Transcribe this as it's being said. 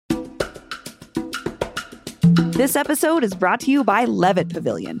This episode is brought to you by Levitt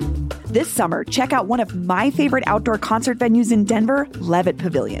Pavilion. This summer, check out one of my favorite outdoor concert venues in Denver, Levitt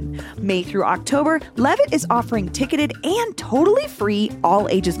Pavilion. May through October, Levitt is offering ticketed and totally free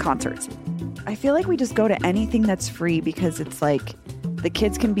all-ages concerts. I feel like we just go to anything that's free because it's like the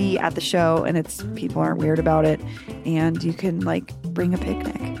kids can be at the show and people aren't weird about it, and you can bring a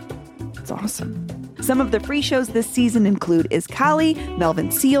picnic. It's awesome. Some of the free shows this season include Iskali,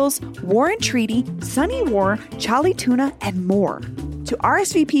 Melvin Seals, War and Treaty, Sunny War, Charlie Tuna, and more. To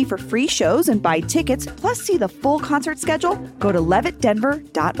RSVP for free shows and buy tickets, plus see the full concert schedule, go to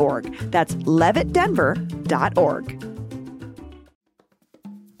levittdenver.org. That's levittdenver.org.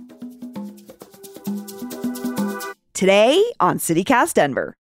 Today on CityCast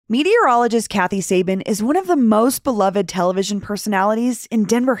Denver, meteorologist Kathy Sabine is one of the most beloved television personalities in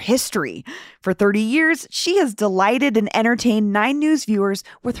Denver history. For 30 years, she has delighted and entertained 9 News viewers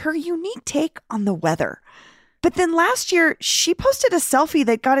with her unique take on the weather. But then last year, she posted a selfie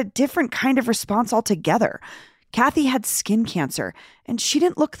that got a different kind of response altogether. Kathy had skin cancer, and she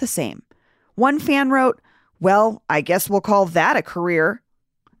didn't look the same. One fan wrote, "Well, I guess we'll call that a career."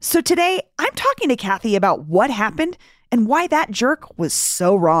 So today, I'm talking to Kathy about what happened and why that jerk was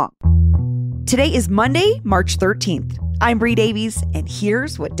so wrong. Today is Monday, March 13th. I'm Bree Davies, and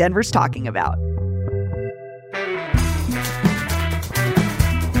here's what Denver's talking about.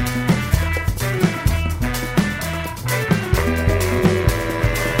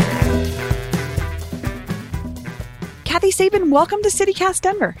 Kathy Sabine, welcome to CityCast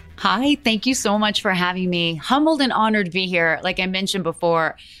Denver. Hi, thank you so much for having me. Humbled and honored to be here. Like I mentioned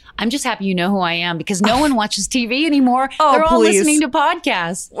before, I'm just happy you know who I am because no one watches TV anymore. They're all listening to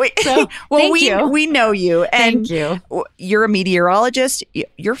podcasts. So, well, we know you. And thank you. You're a meteorologist.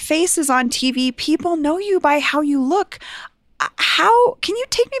 Your face is on TV. People know you by how you look. How can you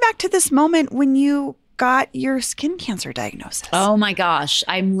take me back to this moment when you got your skin cancer diagnosis? Oh my gosh.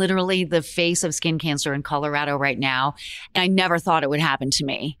 I'm literally the face of skin cancer in Colorado right now. And I never thought it would happen to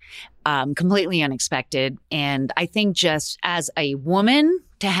me. Completely unexpected. And I think just as a woman,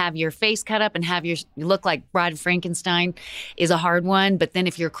 to have your face cut up and have you look like Bride of Frankenstein is a hard one. But then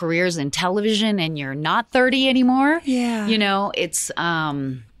if your career's in television and you're not 30 anymore, it's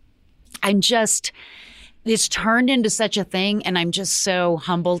it's turned into such a thing, and I'm just so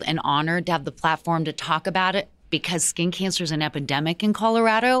humbled and honored to have the platform to talk about it because skin cancer is an epidemic in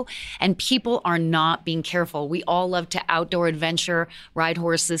Colorado, and people are not being careful. We all love to outdoor adventure, ride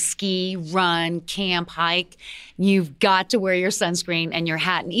horses, ski, run, camp, hike. You've got to wear your sunscreen and your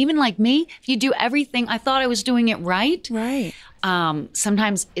hat. And even like me, if you do everything, I thought I was doing it right. Right.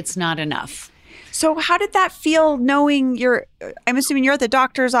 Sometimes it's not enough. So how did that feel knowing I'm assuming you're at the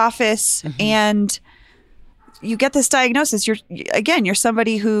doctor's office and you get this diagnosis? You're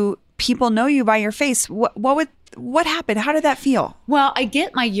somebody who people know you by your face. What happened? How did that feel? Well, I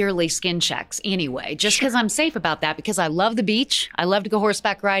get my yearly skin checks anyway, just because I'm safe about that, because I love the beach. I love to go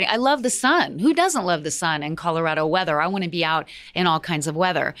horseback riding. I love the sun. Who doesn't love the sun and Colorado weather? I want to be out in all kinds of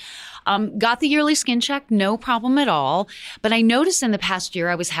weather. Got the yearly skin check, no problem at all. But I noticed in the past year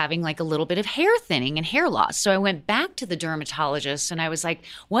I was having a little bit of hair thinning and hair loss. So I went back to the dermatologist and I was like,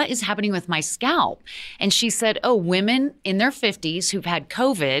 what is happening with my scalp? And she said, women in their 50s who've had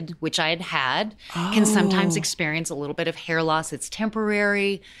COVID, which I had, can sometimes experience a little bit of hair loss. It's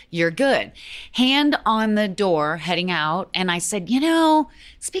temporary. You're good. Hand on the door heading out. And I said,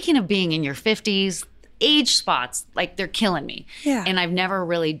 speaking of being in your 50s, age spots, they're killing me. Yeah. And I've never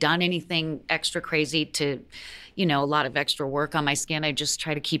really done anything extra crazy to, a lot of extra work on my skin. I just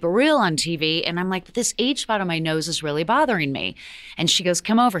try to keep it real on TV. And I'm like, but this age spot on my nose is really bothering me. And she goes,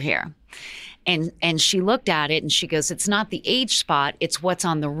 come over here. And she looked at it and she goes, it's not the age spot. It's what's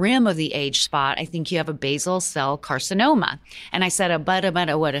on the rim of the age spot. I think you have a basal cell carcinoma. And I said, what,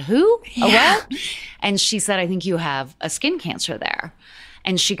 a who? Yeah. A what? And she said, I think you have a skin cancer there.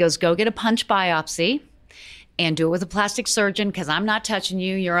 And she goes, go get a punch biopsy and do it with a plastic surgeon because I'm not touching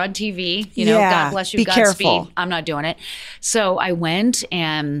you. You're on TV. God bless you. Be Godspeed. careful. I'm not doing it. So I went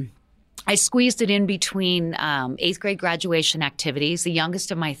and I squeezed it in between 8th grade graduation activities. The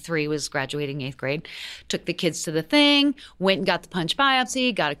youngest of my 3 was graduating 8th grade. Took the kids to the thing, went and got the punch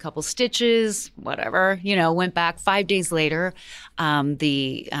biopsy, got a couple stitches, whatever, went back 5 days later.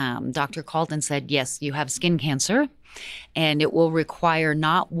 The doctor called and said, yes, you have skin cancer. And it will require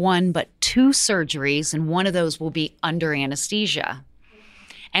not 1, but 2 surgeries. And one of those will be under anesthesia.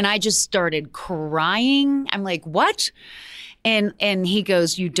 And I just started crying. I'm like, what? And he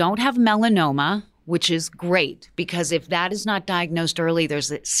goes, you don't have melanoma, which is great. Because if that is not diagnosed early,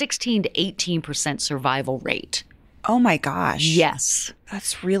 there's a 16 to 18% survival rate. Oh my gosh. Yes.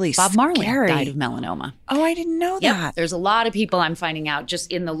 That's really Bob Marley scary. died of melanoma. Oh, I didn't know that. There's a lot of people I'm finding out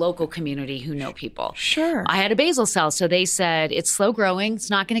just in the local community who know people. Sure. I had a basal cell, so they said it's slow growing, it's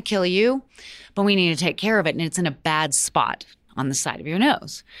not going to kill you, but we need to take care of it, and it's in a bad spot on the side of your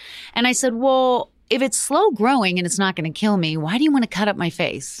nose. And I said, well, if it's slow growing and it's not going to kill me, why do you want to cut up my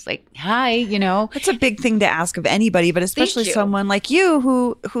face? Like, hi, you know. That's a big thing to ask of anybody, but especially someone like you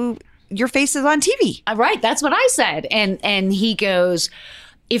who your face is on TV. Right, that's what I said. And he goes,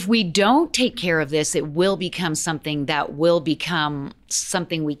 if we don't take care of this, it will become something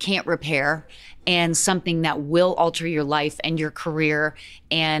we can't repair, and something that will alter your life and your career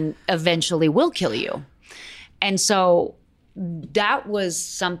and eventually will kill you. And so that was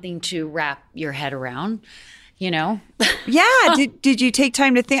something to wrap your head around, you know? Yeah. Did you take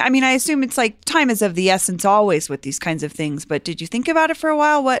time to think? I mean, I assume it's like time is of the essence always with these kinds of things, but did you think about it for a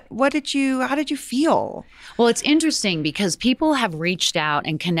while? How did you feel? Well, it's interesting because people have reached out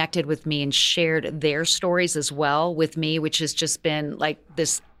and connected with me and shared their stories as well with me, which has just been like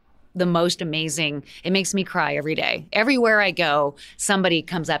the most amazing. It makes me cry every day. Everywhere I go, somebody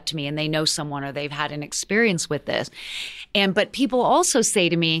comes up to me and they know someone or they've had an experience with this. But people also say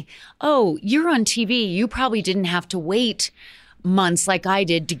to me, oh, you're on TV. You probably didn't have to wait months like I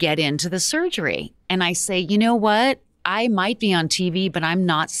did to get into the surgery. And I say, you know what? I might be on TV, but I'm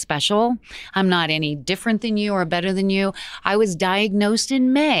not special. I'm not any different than you or better than you. I was diagnosed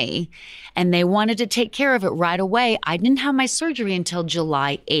in May and they wanted to take care of it right away. I didn't have my surgery until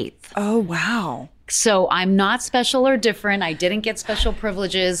July 8th. Oh, wow. So I'm not special or different. I didn't get special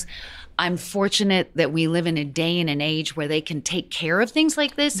privileges. I'm fortunate that we live in a day and an age where they can take care of things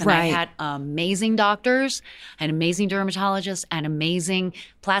like this. And right. I've had amazing doctors, an amazing dermatologist, an amazing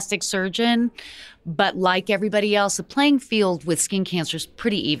plastic surgeon. But like everybody else, the playing field with skin cancer is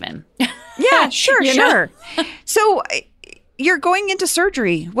pretty even. Yeah, sure, You sure. So you're going into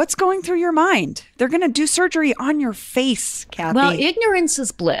surgery. What's going through your mind? They're going to do surgery on your face, Kathy. Well, ignorance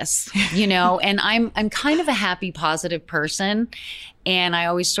is bliss, you know, and I'm kind of a happy, positive person. And I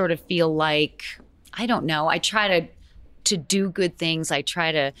always sort of feel like, I don't know, I try to do good things. I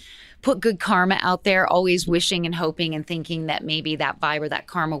try to put good karma out there, always wishing and hoping and thinking that maybe that vibe or that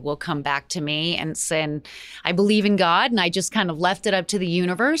karma will come back to me. And I believe in God, and I just kind of left it up to the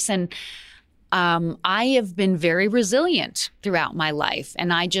universe. And I have been very resilient throughout my life.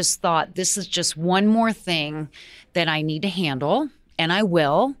 And I just thought, this is just one more thing that I need to handle, and I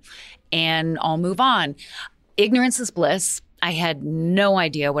will, and I'll move on. Ignorance is bliss. I had no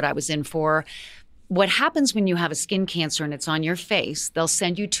idea what I was in for. What happens when you have a skin cancer and it's on your face, they'll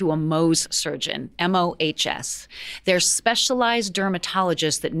send you to a Mohs surgeon, M-O-H-S. They're specialized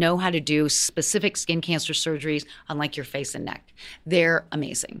dermatologists that know how to do specific skin cancer surgeries on like your face and neck. They're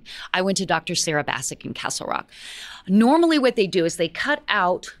amazing. I went to Dr. Sarah Bassick in Castle Rock. Normally what they do is they cut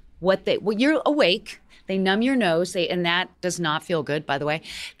out you're awake. They numb your nose, and that does not feel good, by the way.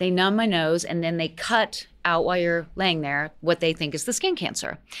 They numb my nose, and then they cut out while you're laying there what they think is the skin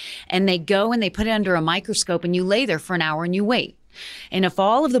cancer. And they go and they put it under a microscope, and you lay there for an hour and you wait. And if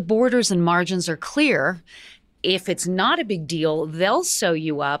all of the borders and margins are clear, if it's not a big deal, they'll sew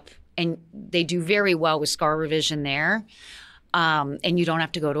you up, and they do very well with scar revision there, and you don't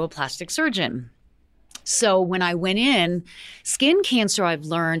have to go to a plastic surgeon. So when I went in, skin cancer, I've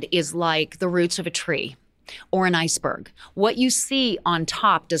learned, is like the roots of a tree or an iceberg. What you see on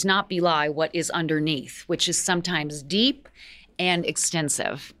top does not belie what is underneath, which is sometimes deep and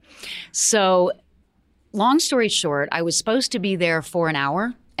extensive. So long story short, I was supposed to be there for an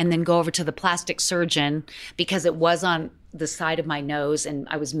hour and then go over to the plastic surgeon because it was on the side of my nose and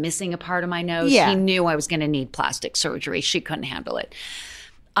I was missing a part of my nose. Yeah. He knew I was going to need plastic surgery. She couldn't handle it.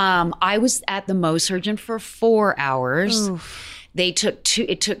 I was at the Mohs surgeon for 4 hours. Oof. It took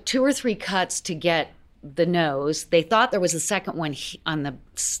 2 or 3 cuts to get the nose. They thought there was a second one on the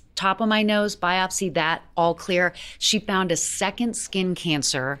top of my nose, biopsy that, all clear. She found a second skin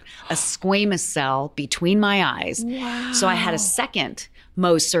cancer, a squamous cell between my eyes. Wow. So I had a second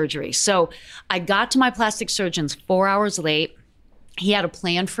Mohs surgery. So I got to my plastic surgeon's 4 hours late. He had a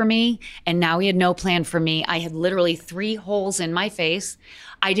plan for me, and now he had no plan for me. I had literally 3 holes in my face.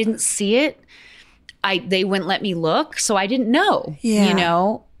 I didn't see it. They wouldn't let me look, so I didn't know, you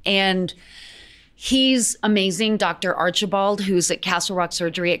know? And he's amazing, Dr. Archibald, who's at Castle Rock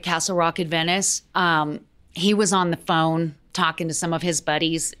Surgery at Castle Rock Adventist. He was on the phone talking to some of his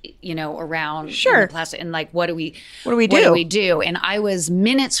buddies, you know, around sure. the plastic, and like, what do we do? And I was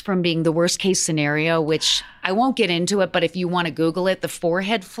minutes from being the worst case scenario, which I won't get into it, but if you want to Google it, the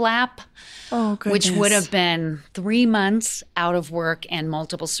forehead flap, which would have been 3 months out of work and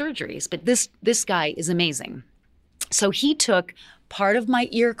multiple surgeries. But this guy is amazing. So he took part of my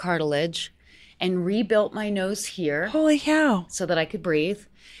ear cartilage and rebuilt my nose here. Holy cow. So that I could breathe,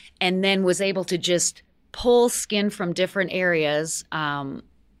 and then was able to just pull skin from different areas.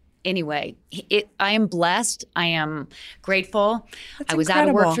 Anyway, I am blessed. I am grateful. That's I was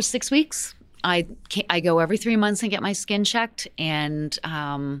incredible. out of work for 6 weeks. I go every 3 months and get my skin checked, and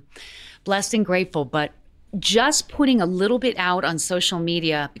blessed and grateful. But just putting a little bit out on social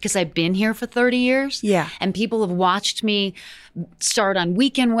media, because I've been here for 30 years. Yeah. And people have watched me start on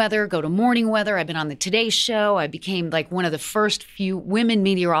weekend weather, go to morning weather. I've been on the Today Show. I became like one of the first few women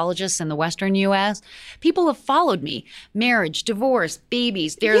meteorologists in the Western U.S. People have followed me. Marriage, divorce,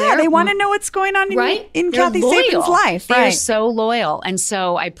 babies. They're there. They want to know what's going on in They're Kathy loyal. Sabin's life. They're Right. so loyal. And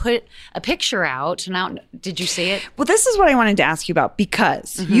so I put a picture out. Now, did you see it? Well, this is what I wanted to ask you about,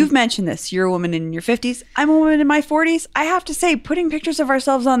 because you've mentioned this. You're a woman in your 50s. I'm a woman in my 40s. I have to say, putting pictures of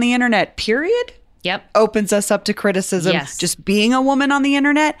ourselves on the internet, period, Yep. opens us up to criticism. Yes. Just being a woman on the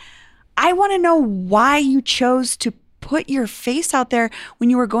internet. I want to know why you chose to put your face out there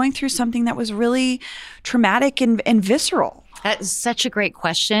when you were going through something that was really traumatic and visceral. That is such a great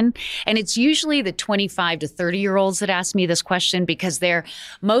question. And it's usually the 25 to 30-year-olds that ask me this question, because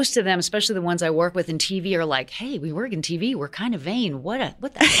most of them, especially the ones I work with in TV, are like, hey, we work in TV. We're kind of vain. What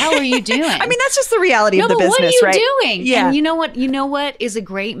the hell are you doing? I mean, that's just the reality of the business, what are you right? doing? Yeah. And you know what is a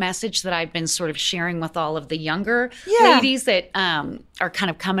great message that I've been sort of sharing with all of the younger Yeah. ladies that are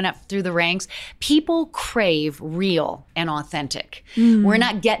kind of coming up through the ranks. People crave real and authentic. We're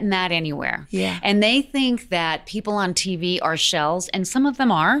not getting that anywhere. Yeah. And they think that people on TV are shells, and some of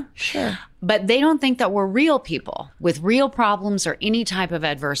them are. Sure. But they don't think that we're real people with real problems or any type of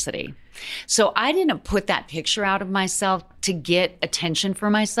adversity. So I didn't put that picture out of myself to get attention for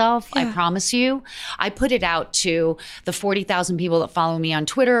myself. Yeah. I promise you. I put it out to the 40,000 people that follow me on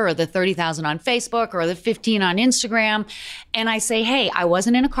Twitter, or the 30,000 on Facebook, or the 15 on Instagram. And I say, hey, I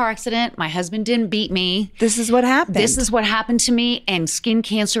wasn't in a car accident. My husband didn't beat me. This is what happened. This is what happened to me. And skin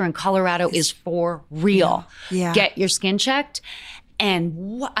cancer in Colorado is for real. Yeah. Get your skin checked.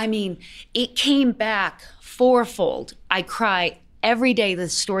 And it came back fourfold. I cry every day, the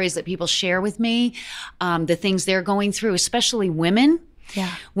stories that people share with me, the things they're going through, especially women.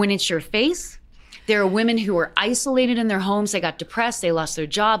 Yeah. When it's your face, there are women who are isolated in their homes. They got depressed. They lost their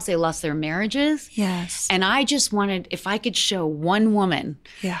jobs. They lost their marriages. Yes. And I just wanted, if I could show one woman,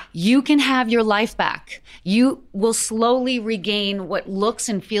 Yeah. you can have your life back. You will slowly regain what looks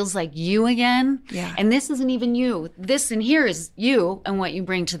and feels like you again. Yeah. And this isn't even you. This and here is you and what you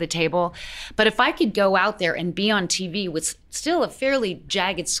bring to the table. But if I could go out there and be on TV with still a fairly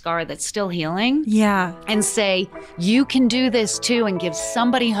jagged scar that's still healing, Yeah. and say, you can do this too, and give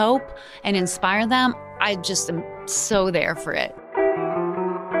somebody hope and inspire them, I just am so there for it.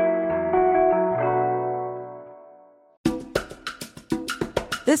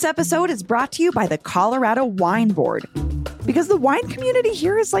 This episode is brought to you by the Colorado Wine Board, because the wine community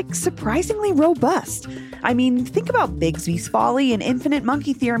here is surprisingly robust. I mean, think about Bigsby's Folly and Infinite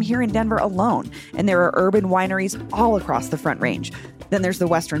Monkey Theorem here in Denver alone, and there are urban wineries all across the Front Range. Then there's the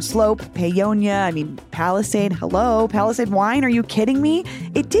Western Slope, Paonia, Palisade. Hello, Palisade wine, are you kidding me?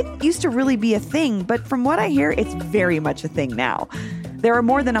 It didn't used to really be a thing, but from what I hear, it's very much a thing now. There are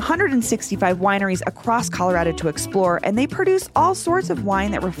more than 165 wineries across Colorado to explore, and they produce all sorts of wine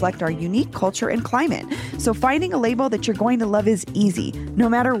that reflect our unique culture and climate. So finding a label that you're going to love is easy, no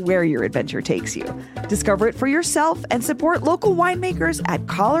matter where your adventure takes you. Discover it for yourself and support local winemakers at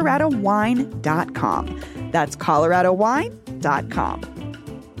coloradowine.com. That's coloradowine.com.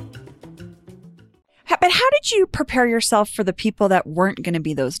 But how did you prepare yourself for the people that weren't going to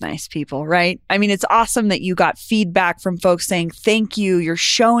be those nice people, right? I mean, it's awesome that you got feedback from folks saying, thank you, you're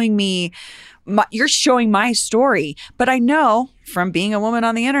showing me, you're showing my story. But I know from being a woman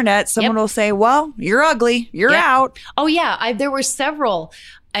on the internet, someone will say, well, you're ugly, you're out. Oh, yeah. There were several.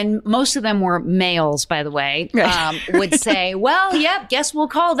 And most of them were males, by the way, would say, well, yep, guess we'll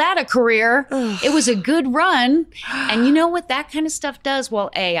call that a career. It was a good run. And you know what that kind of stuff does? Well,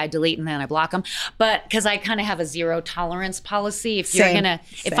 I delete and then I block them. But because I kind of have a zero tolerance policy. If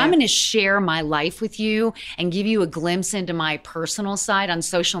I'm going to share my life with you and give you a glimpse into my personal side on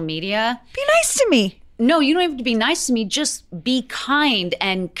social media. Be nice to me. No, you don't have to be nice to me. Just be kind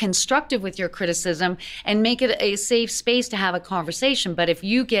and constructive with your criticism and make it a safe space to have a conversation. But if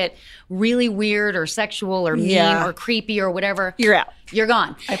you get really weird or sexual or mean or creepy or whatever, you're out. You're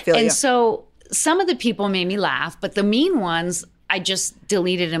gone. I feel you. And so some of the people made me laugh, but the mean ones I just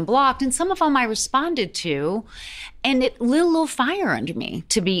deleted and blocked. And some of them I responded to. And it lit a little fire under me,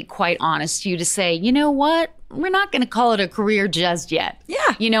 to be quite honest, to say, you know what? We're not going to call it a career just yet.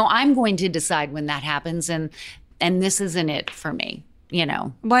 Yeah. I'm going to decide when that happens. And And this isn't it for me, you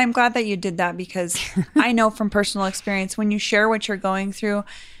know. Well, I'm glad that you did that because I know from personal experience, when you share what you're going through,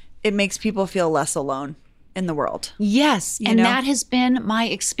 it makes people feel less alone in the world. Yes. You and know? that has been my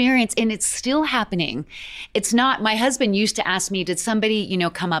experience, and it's still happening. It's not, my husband used to ask me, did somebody, you know,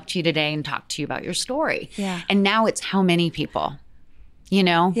 come up to you today and talk to you about your story? Yeah. And now it's how many people, you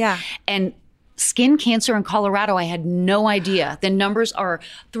know? Yeah. And skin cancer in Colorado, I had no idea. The numbers are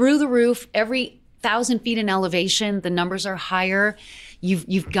through the roof. Every 1,000 feet in elevation, the numbers are higher.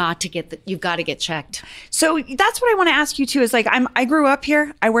 You've got to get checked. So that's what I want to ask you too, is like, I grew up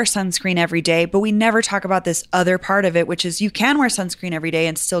here. I wear sunscreen every day, but we never talk about this other part of it, which is you can wear sunscreen every day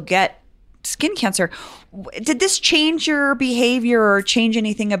and still get skin cancer. Did this change your behavior or change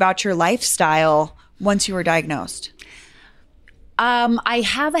anything about your lifestyle once you were diagnosed? I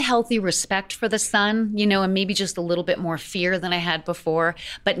have a healthy respect for the sun, you know, and maybe just a little bit more fear than I had before.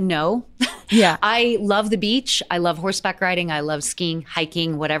 But no, Yeah. I love the beach. I love horseback riding. I love skiing,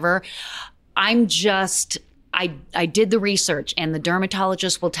 hiking, whatever. I'm just, I did the research, and the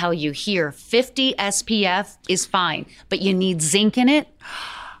dermatologist will tell you here, 50 SPF is fine, but you need zinc in it.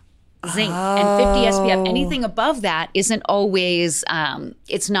 Zinc and 50 SPF. Anything above that isn't always,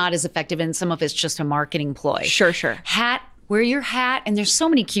 it's not as effective, and some of it's just a marketing ploy. Sure. Hat. Wear your hat, and there's so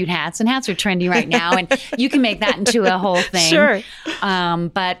many cute hats, and hats are trendy right now, and you can make that into a whole thing. Sure.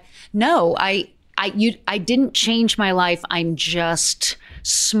 But no, I didn't change my life. I'm just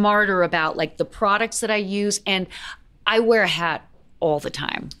smarter about like the products that I use, and I wear a hat all the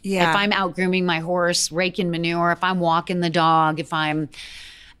time. Yeah. If I'm out grooming my horse, raking manure, if I'm walking the dog, if I'm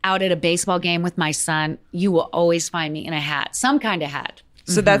out at a baseball game with my son, you will always find me in a hat, some kind of hat.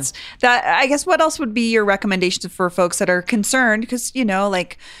 So that's that. I guess what else would be your recommendations for folks that are concerned? Because, you know,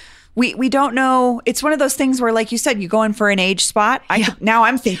 like we don't know. It's one of those things where, like you said, you go in for an age spot. Now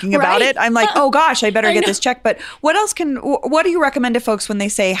I'm thinking about it. I'm like, oh gosh, I better get this checked. But what do you recommend to folks when they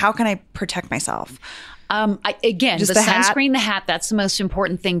say, how can I protect myself? Again, Just the hat? sunscreen, the hat, that's the most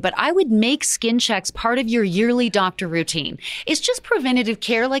important thing. But I would make skin checks part of your yearly doctor routine. It's just preventative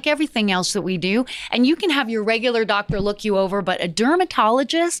care like everything else that we do. And you can have your regular doctor look you over, but a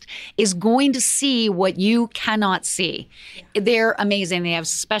dermatologist is going to see what you cannot see. They're amazing. They have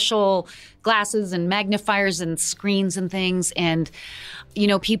special glasses and magnifiers and screens and things. And, you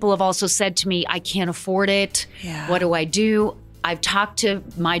know, people have also said to me, I can't afford it. Yeah. What do I do? I've talked to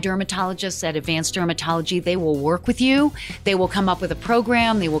my dermatologists at Advanced Dermatology. They will work with you. They will come up with a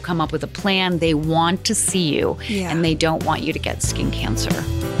program. They will come up with a plan. They want to see you, and they don't want you to get skin cancer.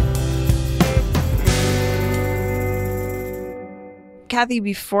 Kathy,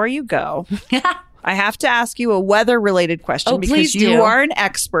 before you go, I have to ask you a weather-related question because please you do. are an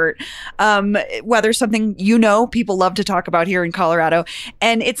expert. Weather's something you know people love to talk about here in Colorado.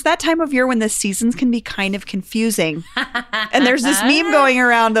 And it's that time of year when the seasons can be kind of confusing. And there's this meme going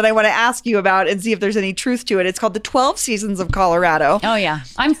around that I want to ask you about and see if there's any truth to it. It's called the 12 Seasons of Colorado. Oh, yeah.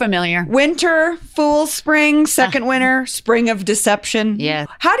 I'm familiar. Winter, full spring, second winter, spring of deception. Yeah.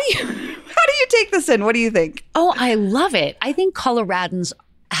 How do you take this in? What do you think? Oh, I love it. I think Coloradans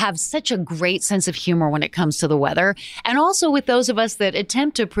have such a great sense of humor when it comes to the weather, and also with those of us that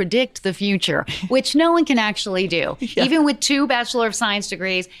attempt to predict the future, which no one can actually do. Yeah. Even with 2 Bachelor of Science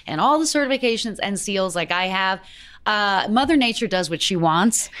degrees and all the certifications and seals like I have, Mother Nature does what she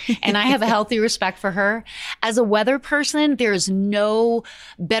wants, and I have a healthy respect for her. As a weather person, there's no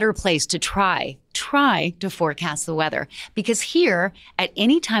better place to try to forecast the weather, because here at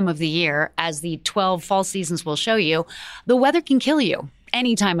any time of the year, as the 12 fall seasons will show you, the weather can kill you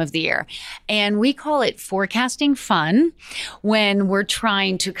any time of the year. And we call it forecasting fun when we're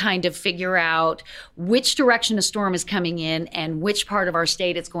trying to kind of figure out which direction a storm is coming in and which part of our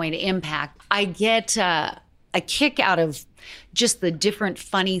state it's going to impact. I get a kick out of just the different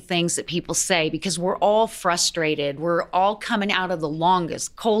funny things that people say, because we're all frustrated. We're all coming out of the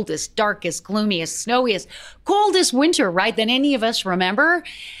longest, coldest, darkest, gloomiest, snowiest, coldest winter, right, than any of us remember.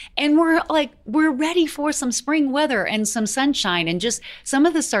 And we're ready for some spring weather and some sunshine, and just some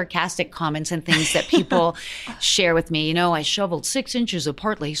of the sarcastic comments and things that people share with me. You know, I shoveled 6 inches of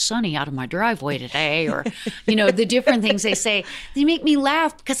partly sunny out of my driveway today, or, you know, the different things they say. They make me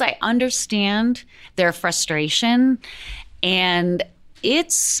laugh because I understand their frustration. And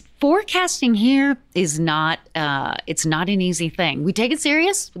it's forecasting here is not, it's not an easy thing. We take it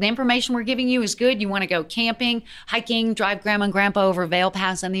serious. The information we're giving you is good. You want to go camping, hiking, drive grandma and grandpa over Vail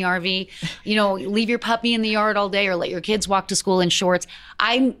Pass in the RV, you know, leave your puppy in the yard all day, or let your kids walk to school in shorts.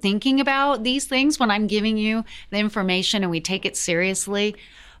 I'm thinking about these things when I'm giving you the information, and we take it seriously.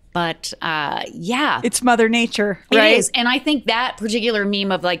 But yeah. It's Mother Nature, right? It is. And I think that particular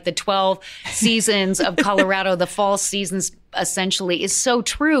meme of like the 12 seasons of Colorado, the fall seasons essentially, is so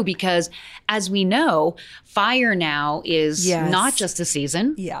true because as we know, fire now is not just a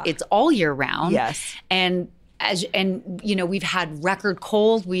season. Yeah. It's all year round. Yes. And we've had record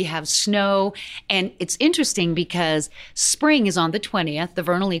cold, we have snow, and it's interesting because spring is on the 20th, the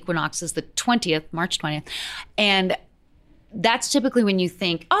vernal equinox is the 20th, March 20th, and that's typically when you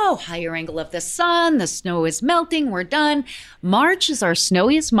think, oh, higher angle of the sun, the snow is melting, we're done. March is our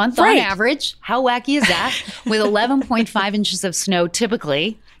snowiest month on average. How wacky is that? With 11.5 inches of snow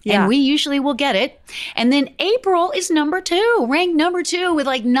typically. Yeah. And we usually will get it. And then April is ranked number 2 with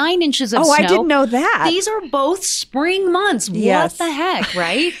like 9 inches of snow. Oh, I didn't know that. These are both spring months. Yes. What the heck,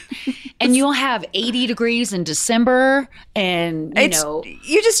 right? And you'll have 80 degrees in December and,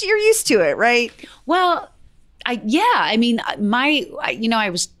 you're used to it, right? Well, I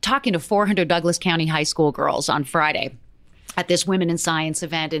was talking to 400 Douglas County high school girls on Friday at this Women in Science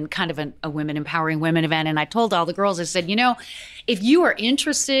event and kind of a women empowering women event. And I told all the girls, I said, if you are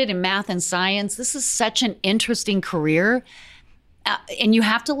interested in math and science, this is such an interesting career. And you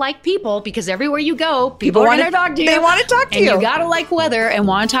have to like people because everywhere you go, people are going to talk to you. They want to talk to you. And you got to like weather and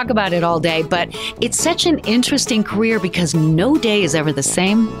want to talk about it all day. But it's such an interesting career because no day is ever the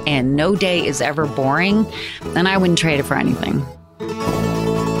same and no day is ever boring. And I wouldn't trade it for anything.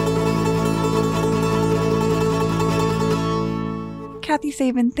 Kathy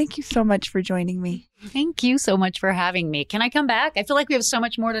Sabine, thank you so much for joining me. Thank you so much for having me. Can I come back? I feel like we have so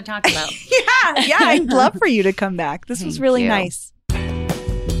much more to talk about. Yeah, I'd love for you to come back. This was really nice.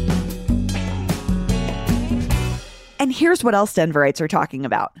 And here's what else Denverites are talking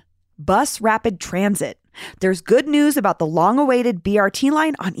about. Bus rapid transit. There's good news about the long-awaited BRT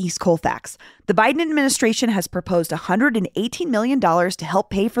line on East Colfax. The Biden administration has proposed $118 million to help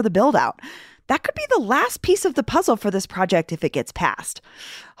pay for the build-out. That could be the last piece of the puzzle for this project if it gets passed.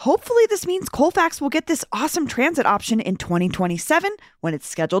 Hopefully this means Colfax will get this awesome transit option in 2027 when it's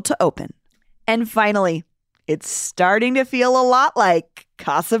scheduled to open. And finally, it's starting to feel a lot like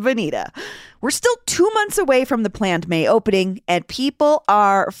Casa Bonita. We're still 2 months away from the planned May opening, and people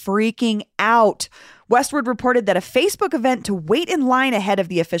are freaking out. Westward reported that a Facebook event to wait in line ahead of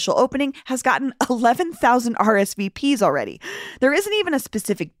the official opening has gotten 11,000 RSVPs already. There isn't even a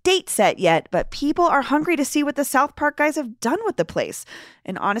specific date set yet, but people are hungry to see what the South Park guys have done with the place.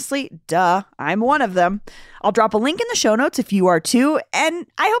 And honestly, I'm one of them. I'll drop a link in the show notes if you are too, and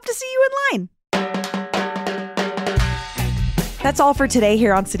I hope to see you in line. That's all for today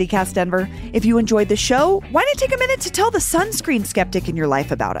here on CityCast Denver. If you enjoyed the show, why not take a minute to tell the sunscreen skeptic in your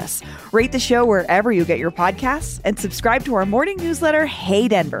life about us? Rate the show wherever you get your podcasts and subscribe to our morning newsletter, Hey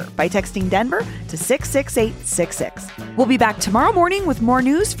Denver, by texting Denver to 66866. We'll be back tomorrow morning with more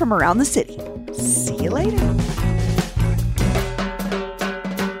news from around the city. See you later.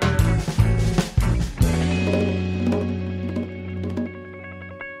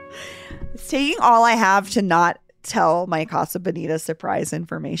 It's taking all I have to not tell my Casa Bonita surprise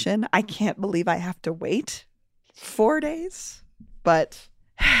information. I can't believe I have to wait 4 days, but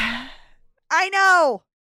I know.